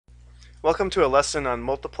Welcome to a lesson on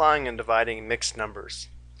multiplying and dividing mixed numbers.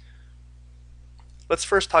 Let's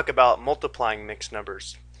first talk about multiplying mixed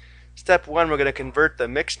numbers. Step 1, we're going to convert the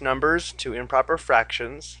mixed numbers to improper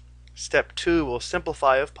fractions. Step 2, we'll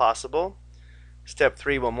simplify if possible. Step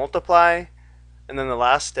 3, we'll multiply. And then the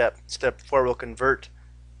last step, step 4, we'll convert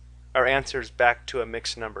our answers back to a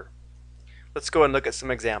mixed number. Let's go and look at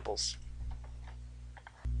some examples.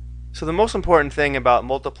 So the most important thing about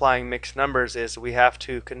multiplying mixed numbers is we have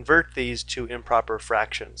to convert these to improper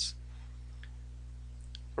fractions.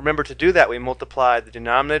 Remember, to do that we multiply the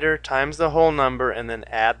denominator times the whole number and then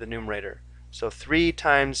add the numerator. So 3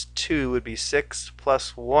 times 2 would be 6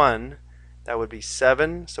 plus 1, that would be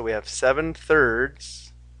 7, so we have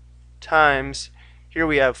 7/3 times, here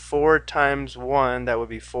we have 4 times 1, that would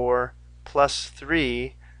be 4, plus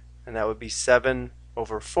 3, and that would be 7/4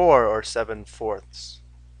 or 7/4.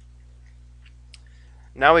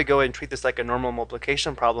 Now we go ahead and treat this like a normal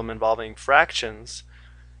multiplication problem involving fractions.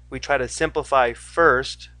 We try to simplify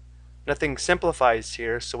first. Nothing simplifies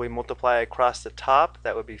here, so we multiply across the top,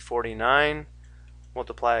 that would be 49.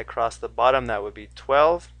 Multiply across the bottom, that would be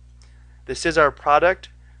 12. This is our product,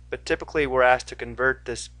 but typically we're asked to convert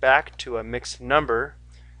this back to a mixed number.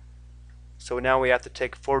 So now we have to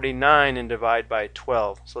take 49 and divide by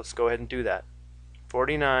 12. So let's go ahead and do that.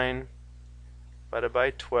 49 divided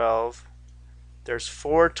by 12. There's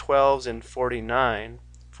 4 12s in 49.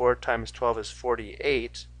 4 times 12 is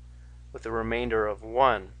 48 with a remainder of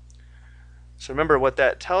 1. So remember, what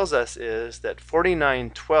that tells us is that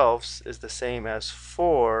 49/12 is the same as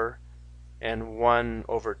 4 and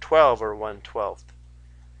 1/12 or 1/12.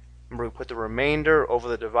 Remember, we put the remainder over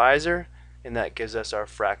the divisor and that gives us our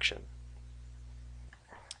fraction.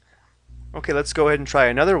 Okay, let's go ahead and try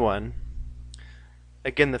another one.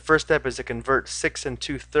 Again, the first step is to convert 6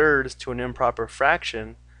 2/3 to an improper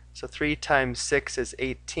fraction. So 3 times 6 is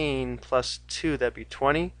 18 plus 2, that'd be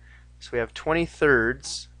 20. So we have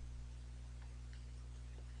 20/3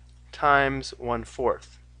 times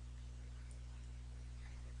 1/4.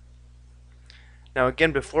 Now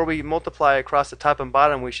again, before we multiply across the top and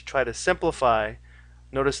bottom, we should try to simplify.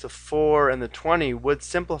 Notice the 4 and the 20 would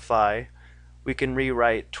simplify. We can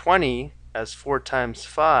rewrite 20 as 4 times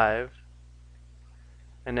 5.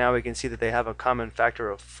 And now we can see that they have a common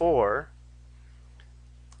factor of 4.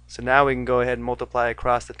 So now we can go ahead and multiply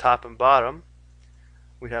across the top and bottom.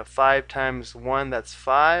 We'd have 5 times 1, that's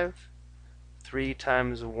 5. 3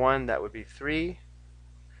 times 1, that would be 3.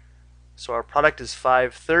 So our product is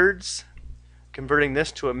 5/3. Converting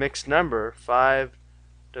this to a mixed number, 5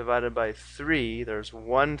 divided by 3, there's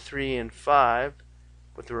 1 3 and 5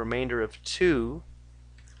 with the remainder of 2.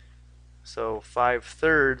 So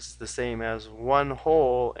 5/3 is the same as 1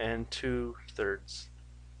 whole and 2/3.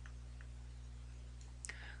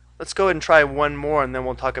 Let's go ahead and try one more and then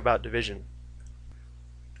we'll talk about division.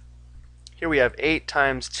 Here we have 8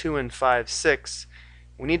 times 2 and 5, 6.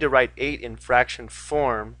 We need to write 8 in fraction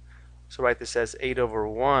form. So write this as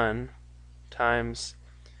 8/1 times,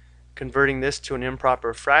 converting this to an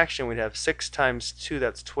improper fraction, we'd have 6 times 2,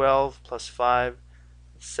 that's 12, plus 5,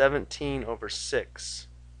 17/6.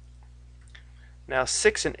 Now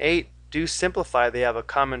 6 and 8 do simplify. They have a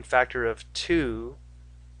common factor of 2.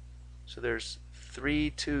 So there's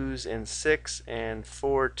 3 2's in 6 and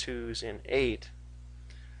 4 2's in 8.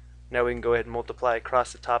 Now we can go ahead and multiply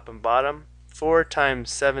across the top and bottom. 4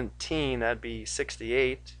 times 17, that'd be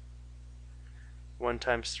 68. 1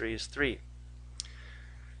 times 3 is 3.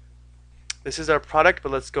 This is our product,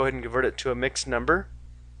 but let's go ahead and convert it to a mixed number.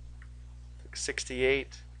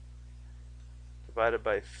 68 divided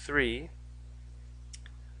by 3.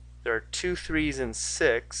 There are 2 3's in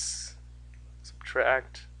 6.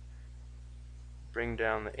 Subtract. Bring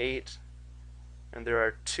down the 8. And there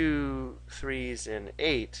are 2 3's in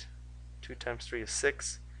 8. 2 times 3 is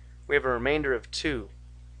 6. We have a remainder of 2.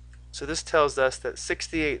 So this tells us that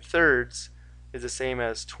 68/3 is the same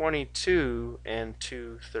as 22 and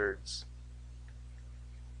 2/3.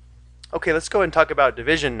 Okay, let's go ahead and talk about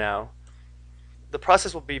division now. The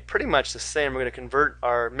process will be pretty much the same. We're going to convert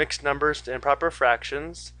our mixed numbers to improper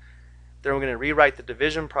fractions. Then we're going to rewrite the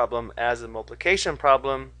division problem as a multiplication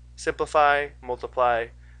problem, simplify, multiply,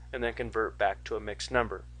 and then convert back to a mixed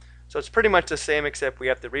number. So it's pretty much the same, except we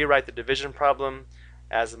have to rewrite the division problem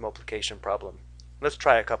as a multiplication problem. Let's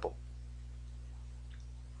try a couple.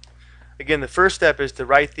 Again, the first step is to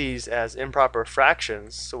write these as improper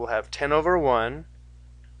fractions. So we'll have 10/1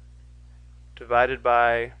 divided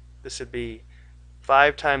by, this would be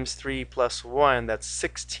 5 times 3 plus 1, that's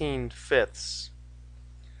 16/5.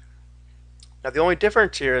 Now the only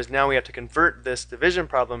difference here is now we have to convert this division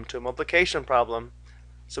problem to a multiplication problem.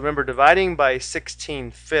 So remember, dividing by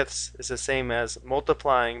 16/5 is the same as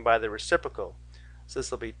multiplying by the reciprocal. So this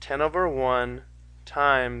will be 10 over 1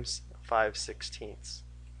 times 5/16.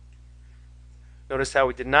 Notice how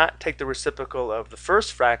we did not take the reciprocal of the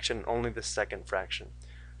first fraction, only the second fraction.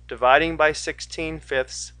 Dividing by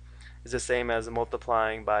 16/5 is the same as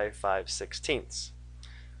multiplying by 5/16.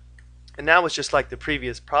 And now it's just like the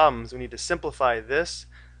previous problems. We need to simplify this.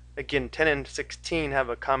 Again, 10 and 16 have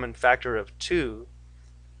a common factor of 2.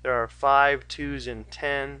 There are 5 2's in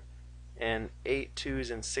 10 and 8 2's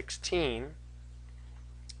in 16.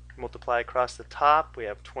 Multiply across the top, we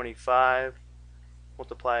have 25.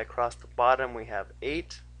 Multiply across the bottom, we have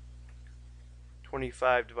 8.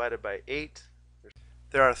 25 divided by 8.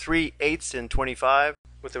 There are 3 8's in 25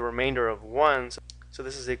 with a remainder of 1, so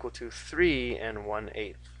this is equal to 3 and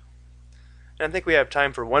 1/8. And I think we have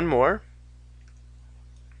time for one more.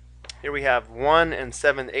 Here we have 1 and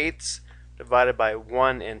 7/8 divided by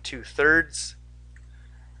 1 and 2/3.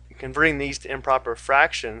 Converting these to improper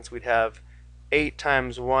fractions, we'd have 8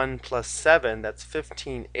 times 1 plus 7, that's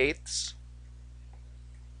 15/8,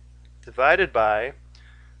 divided by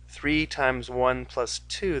 3 times 1 plus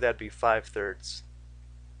 2, that'd be 5/3.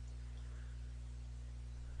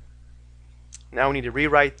 Now we need to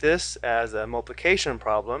rewrite this as a multiplication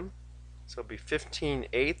problem. So it'll be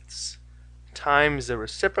 15/8 times the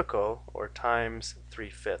reciprocal, or times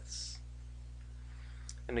 3/5.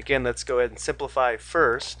 And again, let's go ahead and simplify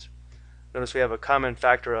first. Notice we have a common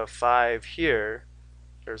factor of 5 here.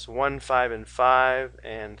 There's 1 5 in 5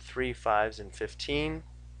 and 3 5's in 15.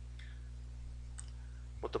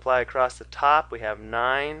 Multiply across the top, we have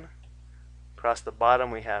 9. Across the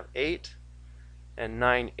bottom, we have 8. And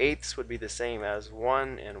 9/8 would be the same as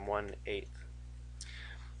 1 and 1/8.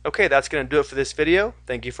 Okay, that's going to do it for this video.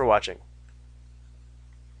 Thank you for watching.